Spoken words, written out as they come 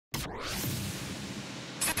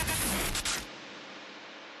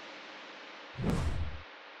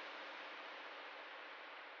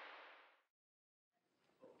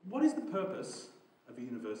What is the purpose of a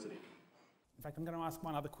university? In fact, I'm going to ask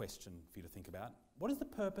one other question for you to think about. What is the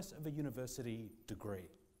purpose of a university degree?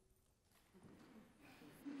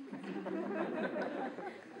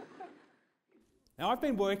 Now, I've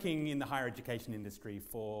been working in the higher education industry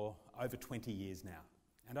for over 20 years now.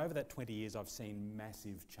 And over that 20 years, I've seen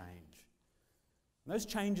massive change. And those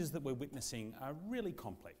changes that we're witnessing are really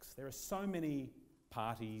complex. There are so many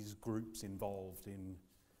parties, groups involved in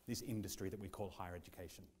this industry that we call higher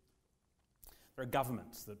education. There are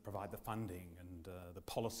governments that provide the funding and the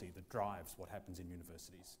policy that drives what happens in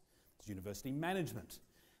universities. There's university management,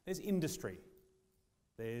 there's industry,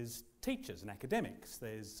 there's teachers and academics,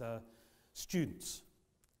 there's students.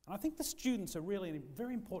 And I think the students are really a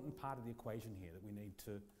very important part of the equation here that we need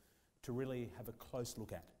to really have a close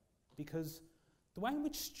look at. Because the way in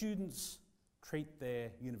which students treat their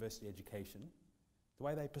university education, the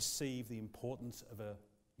way they perceive the importance of a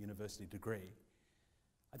university degree,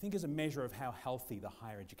 I think is a measure of how healthy the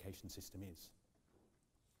higher education system is.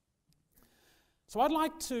 So I'd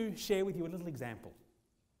like to share with you a little example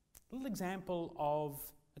of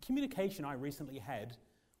a communication I recently had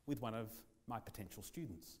with one of my potential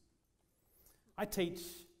students. I teach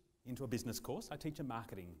into a business course, I teach a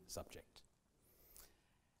marketing subject.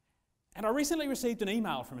 And I recently received an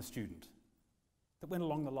email from a student that went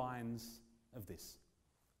along the lines of this.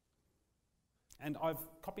 And I've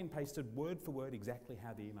copy and pasted word for word exactly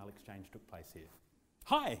how the email exchange took place here.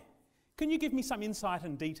 Hi, can you give me some insight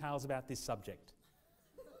and details about this subject?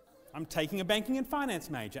 I'm taking a banking and finance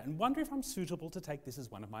major and wonder if I'm suitable to take this as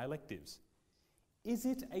one of my electives. Is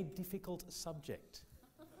it a difficult subject?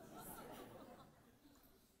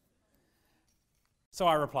 So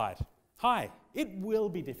I replied, hi, it will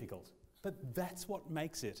be difficult, but that's what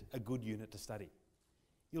makes it a good unit to study.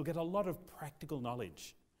 You'll get a lot of practical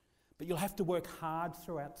knowledge, but you'll have to work hard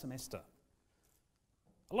throughout semester.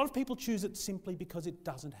 A lot of people choose it simply because it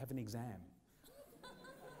doesn't have an exam.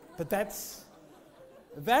 But that's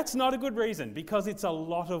not a good reason, because it's a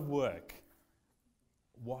lot of work.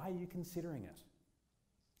 Why are you considering it?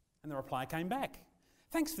 And the reply came back.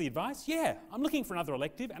 Thanks for the advice. Yeah, I'm looking for another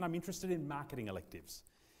elective and I'm interested in marketing electives.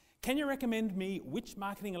 Can you recommend me which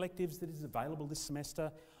marketing electives that is available this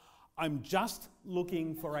semester? I'm just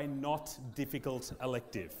looking for a not difficult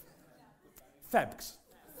elective. Fabs.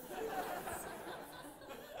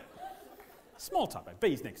 Small typo,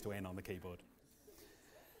 B's next to N on the keyboard.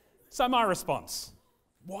 So my response,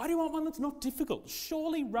 why do you want one that's not difficult?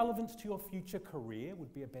 Surely relevance to your future career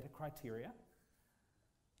would be a better criteria.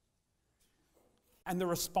 And the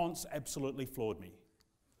response absolutely floored me.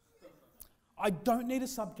 I don't need a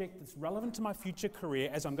subject that's relevant to my future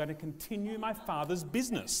career as I'm going to continue my father's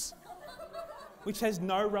business, which has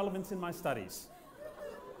no relevance in my studies.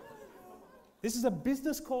 This is a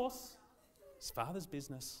business course, his father's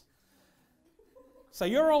business. So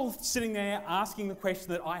you're all sitting there asking the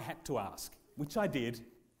question that I had to ask, which I did,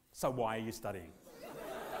 so why are you studying?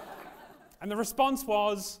 And the response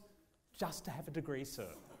was, just to have a degree, sir.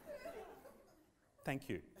 Thank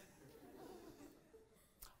you.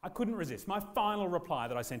 I couldn't resist. My final reply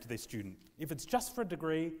that I sent to this student, if it's just for a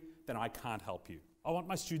degree, then I can't help you. I want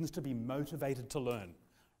my students to be motivated to learn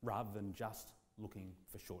rather than just looking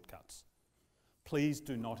for shortcuts. Please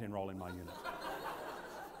do not enrol in my unit.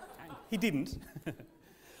 And he didn't.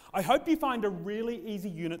 I hope you find a really easy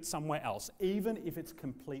unit somewhere else, even if it's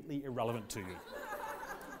completely irrelevant to you.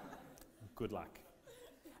 Good luck.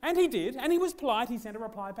 And he did, and he was polite, he sent a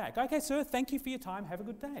reply back. Okay, sir, thank you for your time, have a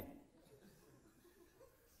good day.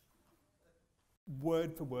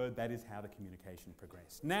 Word for word, that is how the communication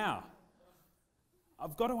progressed. Now,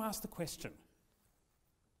 I've got to ask the question,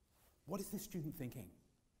 what is this student thinking?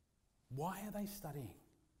 Why are they studying?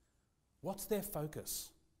 What's their focus?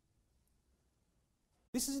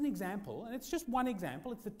 This is an example, and it's just one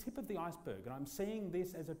example, it's the tip of the iceberg, and I'm seeing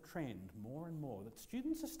this as a trend more and more, that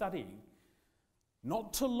students are studying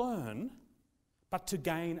not to learn, but to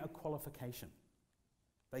gain a qualification.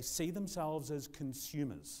 They see themselves as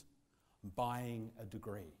consumers, buying a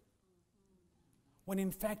degree. When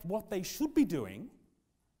in fact what they should be doing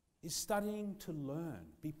is studying to learn,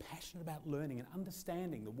 be passionate about learning and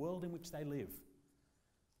understanding the world in which they live.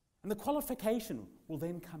 And the qualification will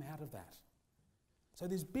then come out of that. So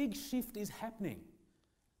this big shift is happening.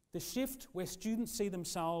 The shift where students see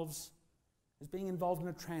themselves as being involved in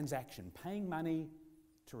a transaction, paying money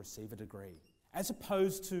to receive a degree, as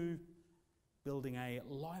opposed to building a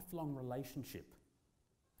lifelong relationship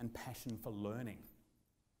and passion for learning.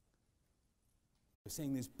 We're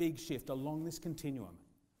seeing this big shift along this continuum.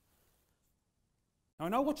 Now, I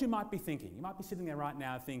know what you might be thinking. You might be sitting there right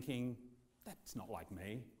now thinking, that's not like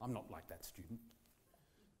me. I'm not like that student.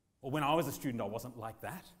 Or when I was a student, I wasn't like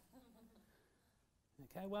that.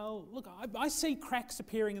 Okay, well, look, I see cracks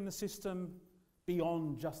appearing in the system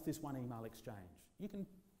beyond just this one email exchange. You can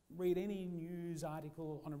read any news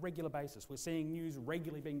article on a regular basis. We're seeing news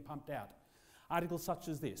regularly being pumped out. Articles such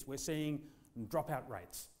as this. We're seeing dropout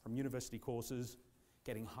rates from university courses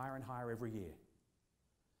getting higher and higher every year.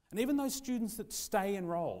 And even those students that stay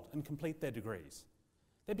enrolled and complete their degrees,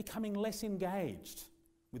 they're becoming less engaged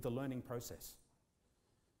with the learning process.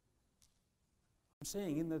 I'm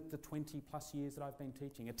seeing in the 20 plus years that I've been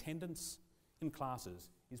teaching, attendance in classes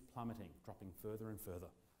is plummeting, dropping further and further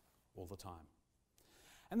all the time.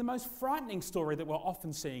 And the most frightening story that we're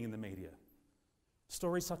often seeing in the media,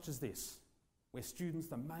 stories such as this, where students,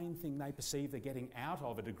 the main thing they perceive they're getting out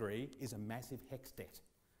of a degree is a massive HECS debt,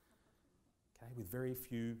 okay, with very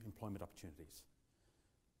few employment opportunities.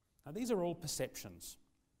 Now, these are all perceptions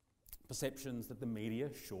that the media,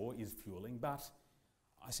 sure, is fueling, but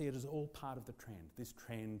I see it as all part of the trend, this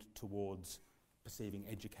trend towards perceiving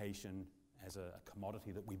education as a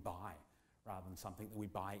commodity that we buy rather than something that we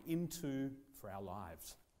buy into for our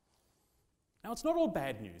lives. Now, it's not all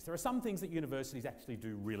bad news. There are some things that universities actually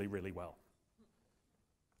do really, really well.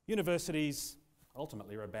 Universities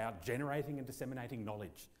ultimately are about generating and disseminating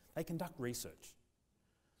knowledge. They conduct research.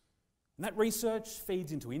 And that research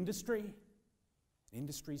feeds into industry.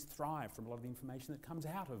 Industries thrive from a lot of the information that comes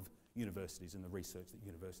out of universities and the research that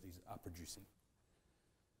universities are producing.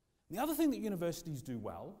 The other thing that universities do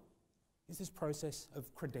well is this process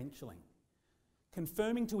of credentialing,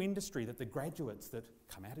 confirming to industry that the graduates that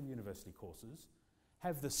come out of university courses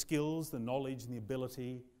have the skills, the knowledge and the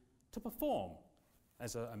ability to perform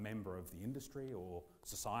as a member of the industry or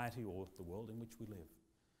society or the world in which we live.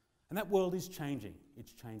 And that world is changing.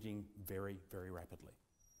 It's changing very, very rapidly.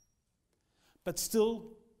 But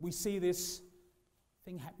still, we see this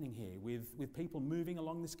thing happening here with people moving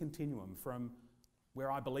along this continuum from where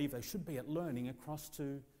I believe they should be at learning across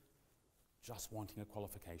to just wanting a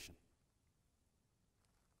qualification.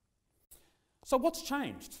 So what's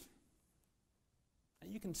changed?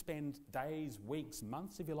 You can spend days, weeks,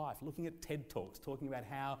 months of your life looking at TED Talks, talking about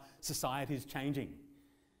how society is changing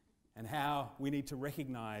and how we need to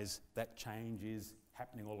recognise that change is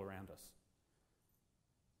happening all around us.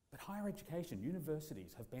 But higher education,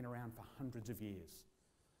 universities have been around for hundreds of years.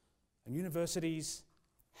 And universities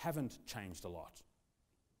haven't changed a lot.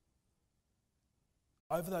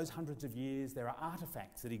 Over those hundreds of years, there are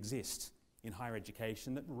artefacts that exist in higher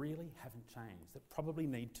education that really haven't changed, that probably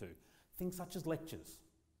need to. Things such as lectures.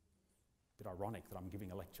 A bit ironic that I'm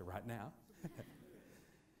giving a lecture right now.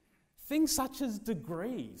 Things such as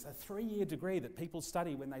degrees, a 3-year degree that people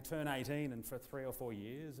study when they turn 18 and for 3 or 4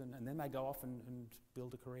 years, and then they go off and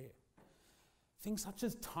build a career. Things such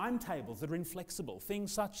as timetables that are inflexible.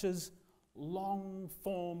 Things such as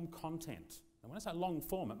long-form content. And when I say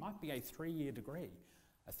long-form, it might be a 3-year degree,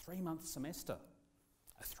 a 3-month semester,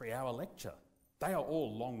 a 3-hour lecture. They are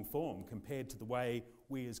all long-form compared to the way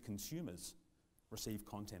we as consumers receive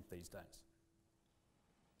content these days.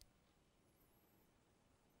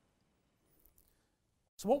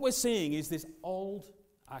 So what we're seeing is this old,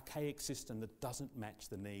 archaic system that doesn't match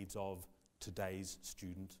the needs of today's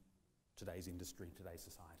student, today's industry, today's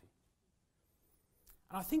society.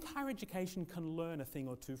 And I think higher education can learn a thing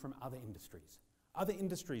or two from other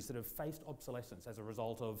industries that have faced obsolescence as a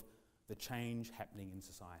result of the change happening in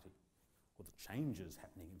society, or the changes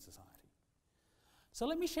happening in society. So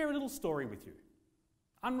let me share a little story with you,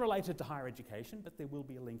 unrelated to higher education, but there will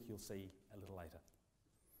be a link you'll see a little later.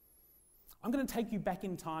 I'm going to take you back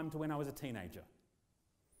in time to when I was a teenager.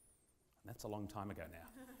 And that's a long time ago now.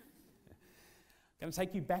 I'm going to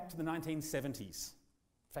take you back to the 1970s.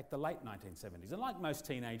 In fact, the late 1970s. And like most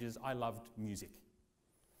teenagers, I loved music.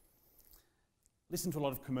 Listened to a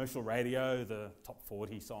lot of commercial radio, the top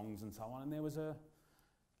 40 songs and so on, and there was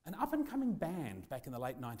an up-and-coming band back in the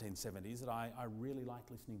late 1970s that I really liked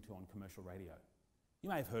listening to on commercial radio. You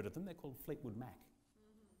may have heard of them. They're called Fleetwood Mac.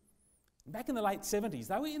 Back in the late 70s,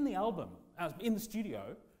 they were in the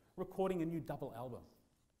studio, recording a new double album.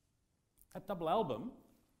 That double album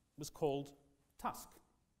was called Tusk.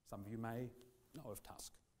 Some of you may know of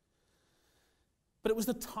Tusk. But it was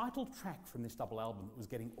the title track from this double album that was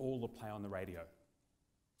getting all the play on the radio.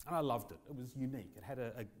 And I loved it. It was unique. It had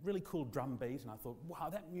a really cool drum beat, and I thought, wow,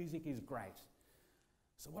 that music is great.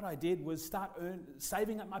 So what I did was start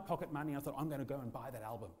saving up my pocket money. I thought, I'm going to go and buy that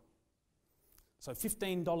album. So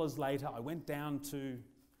 $15 later, I went down to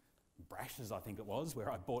Brash's, I think it was,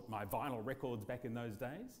 where I bought my vinyl records back in those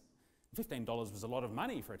days. $15 was a lot of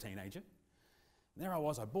money for a teenager. And there I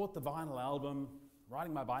was, I bought the vinyl album,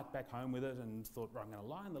 riding my bike back home with it, and thought, right, I'm going to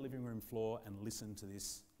lie on the living room floor and listen to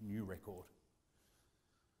this new record.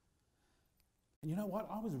 And you know what?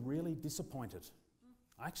 I was really disappointed.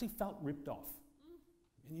 I actually felt ripped off.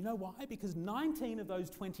 And you know why? Because 19 of those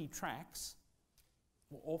 20 tracks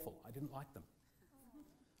were awful. I didn't like them.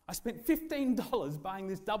 I spent $15 buying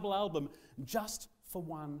this double album just for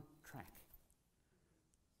one track.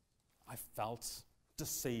 I felt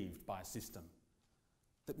deceived by a system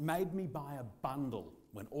that made me buy a bundle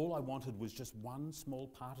when all I wanted was just one small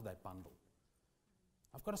part of that bundle.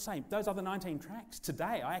 I've got to say, those other 19 tracks,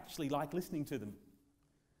 today I actually like listening to them.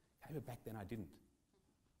 Okay, but back then I didn't.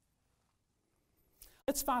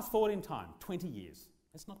 Let's fast forward in time, 20 years.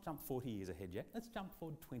 Let's not jump 40 years ahead yet. Let's jump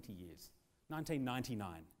forward 20 years,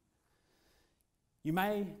 1999. You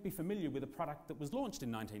may be familiar with a product that was launched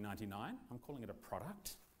in 1999. I'm calling it a product.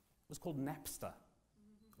 It was called Napster.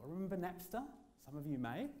 Remember Napster? Some of you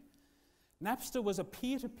may. Napster was a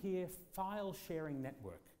peer-to-peer file sharing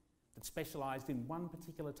network that specialised in one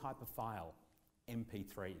particular type of file,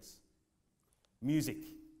 MP3s. Music.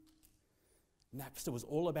 Napster was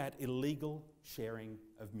all about illegal sharing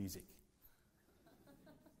of music.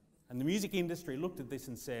 And the music industry looked at this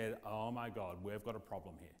and said, oh my God, we've got a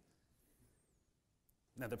problem here.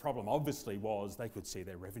 Now the problem obviously was they could see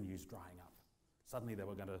their revenues drying up. Suddenly they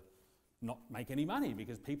were going to not make any money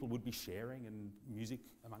because people would be sharing and music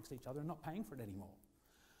amongst each other and not paying for it anymore.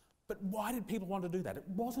 But why did people want to do that? It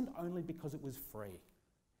wasn't only because it was free.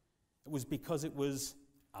 It was because it was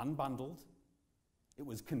unbundled, it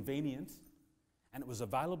was convenient, and it was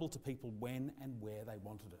available to people when and where they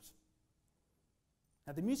wanted it.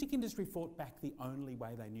 Now the music industry fought back the only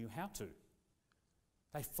way they knew how to.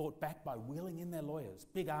 They fought back by wheeling in their lawyers.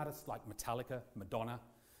 Big artists like Metallica, Madonna,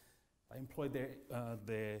 they employed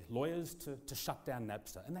their lawyers to shut down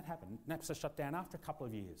Napster, and that happened. Napster shut down after a couple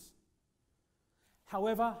of years.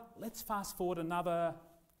 However, let's fast forward another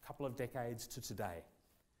couple of decades to today.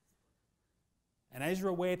 And as you're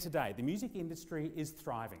aware today, the music industry is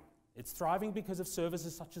thriving. It's thriving because of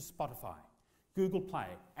services such as Spotify, Google Play,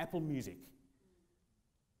 Apple Music.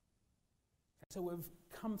 So we've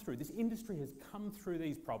come through, this industry has come through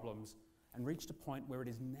these problems and reached a point where it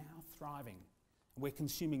is now thriving. We're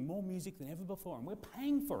consuming more music than ever before, and we're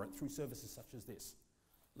paying for it through services such as this.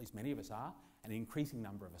 At least many of us are, and an increasing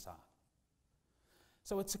number of us are.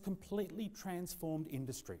 So it's a completely transformed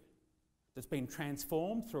industry that's been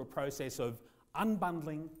transformed through a process of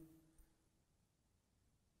unbundling,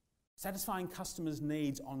 satisfying customers'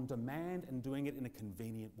 needs on demand and doing it in a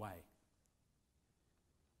convenient way.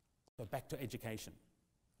 So back to education.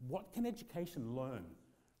 What can education learn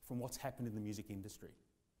from what's happened in the music industry?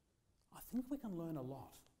 I think we can learn a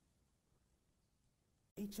lot.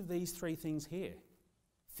 Each of these three things here.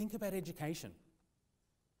 Think about education.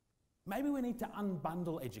 Maybe we need to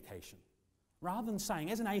unbundle education. Rather than saying,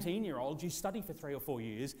 as an 18-year-old, you study for 3 or 4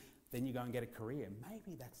 years, then you go and get a career.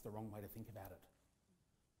 Maybe that's the wrong way to think about it.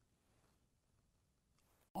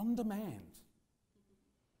 On demand.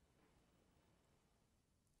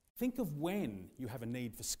 Think of when you have a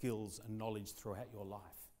need for skills and knowledge throughout your life.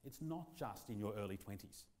 It's not just in your early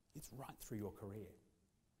 20s. It's right through your career.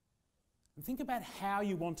 And think about how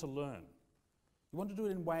you want to learn. You want to do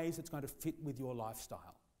it in ways that's going to fit with your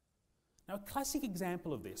lifestyle. Now, a classic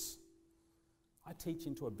example of this, I teach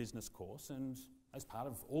into a business course, and as part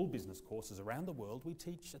of all business courses around the world, we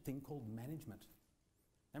teach a thing called management.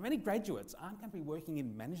 Now, many graduates aren't going to be working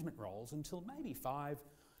in management roles until maybe 5,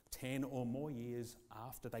 10 or more years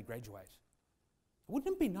after they graduate.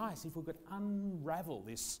 Wouldn't it be nice if we could unravel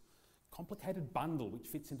this complicated bundle which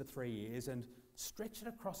fits into 3 years and stretch it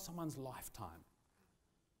across someone's lifetime?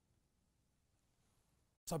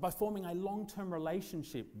 So by forming a long-term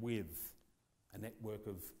relationship with a network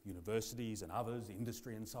of universities and others,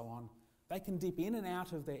 industry and so on, they can dip in and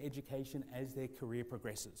out of their education as their career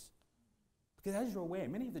progresses. Because as you're aware,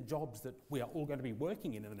 many of the jobs that we are all going to be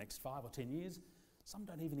working in the next 5 or 10 years, some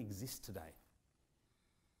don't even exist today.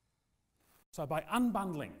 So by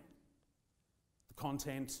unbundling the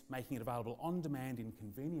content, making it available on demand in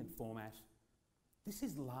convenient format, this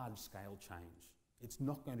is large-scale change. It's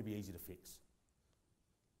not going to be easy to fix.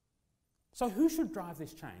 So who should drive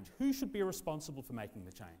this change? Who should be responsible for making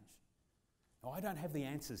the change? Now, I don't have the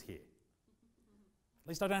answers here. At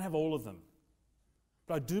least I don't have all of them.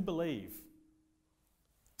 But I do believe,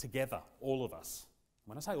 together, all of us,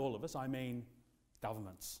 when I say all of us, I mean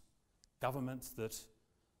governments. Governments that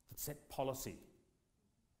set policy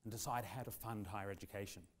and decide how to fund higher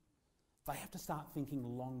education. They have to start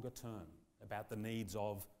thinking longer term about the needs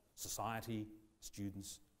of society,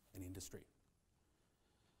 students and industry.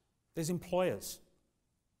 There's employers.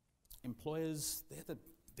 Employers, they're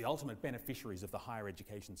the ultimate beneficiaries of the higher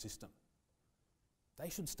education system. They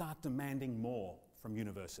should start demanding more from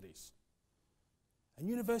universities. And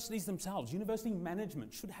universities themselves, university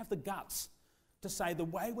management, should have the guts to say the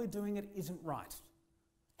way we're doing it isn't right.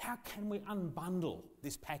 How can we unbundle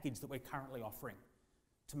this package that we're currently offering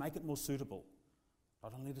to make it more suitable,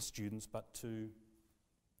 not only to students but to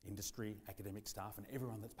industry, academic staff and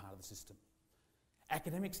everyone that's part of the system?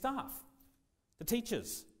 Academic staff, the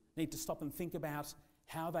teachers, need to stop and think about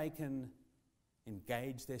how they can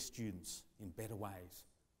engage their students in better ways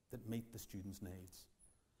that meet the students' needs.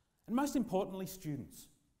 And most importantly, students.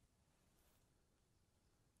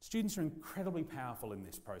 Students are incredibly powerful in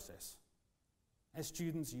this process. As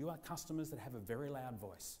students, you are customers that have a very loud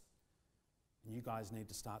voice. And you guys need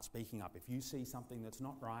to start speaking up. If you see something that's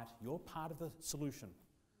not right, you're part of the solution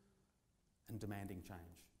and demanding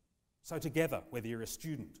change. So together, whether you're a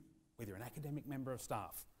student, whether you're an academic member of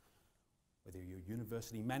staff, whether you're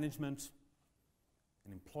university management,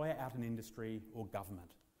 an employer out in industry or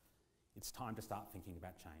government, it's time to start thinking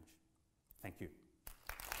about change. Thank you.